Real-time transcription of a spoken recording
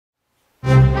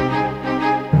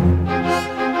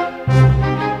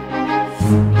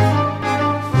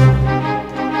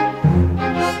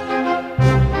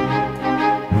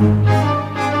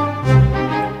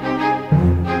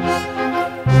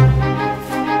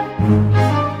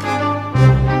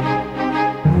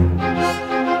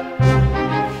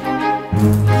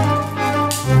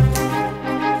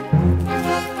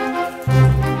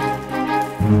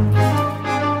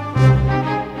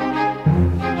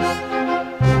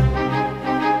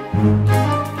Where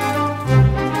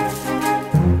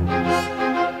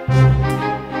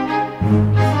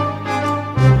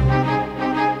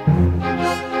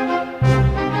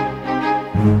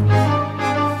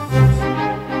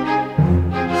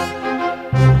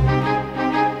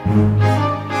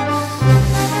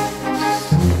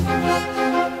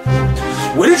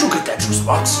did you get that juice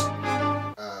box?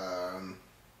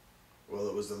 Well,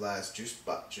 it was the last juice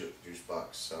box,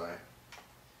 so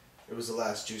it was the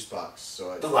last juice box,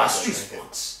 so I... The last juice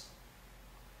box?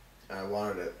 I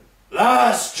wanted it.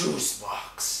 Last juice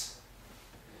box.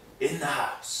 In the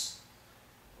house.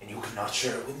 And you could not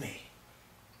share it with me.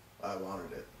 I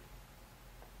wanted it.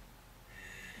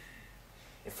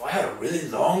 If I had a really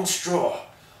long straw,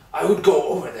 I would go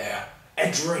over there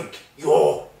and drink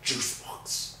your juice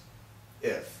box.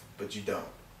 But you don't.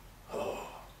 Oh,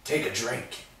 take a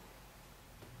drink.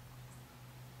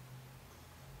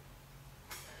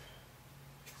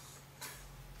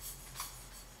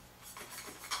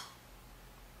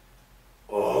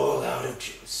 All out of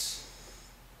juice.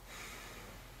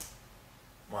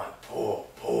 My poor,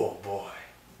 poor boy.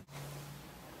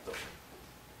 Look,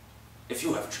 if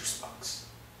you have a juice box,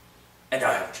 and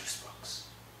I have a juice box,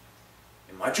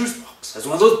 in my juice box has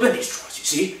one of those bendy straws, you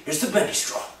see? Here's the bendy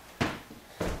straw.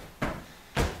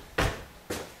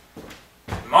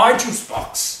 My juice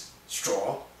box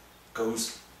straw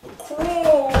goes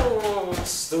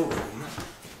across the room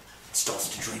and starts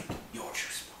to drink your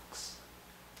juice box.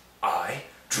 I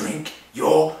drink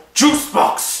your juice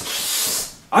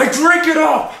box. I drink it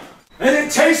up, and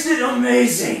it tasted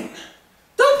amazing.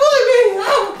 Don't bully me!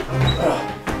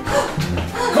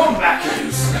 Come back here,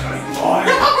 you sniveling boy.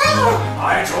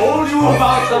 I told you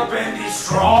about the bendy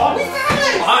straw.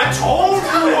 I told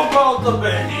you about the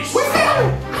bendy straw. I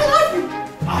love you!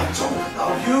 I don't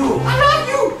love you. I love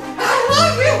you! I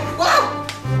love you! Wow!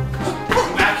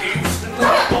 Come back here, you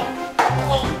sniveling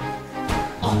boy.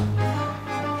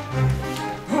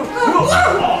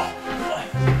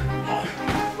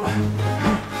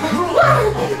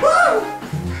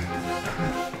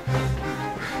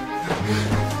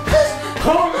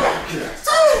 Come back here.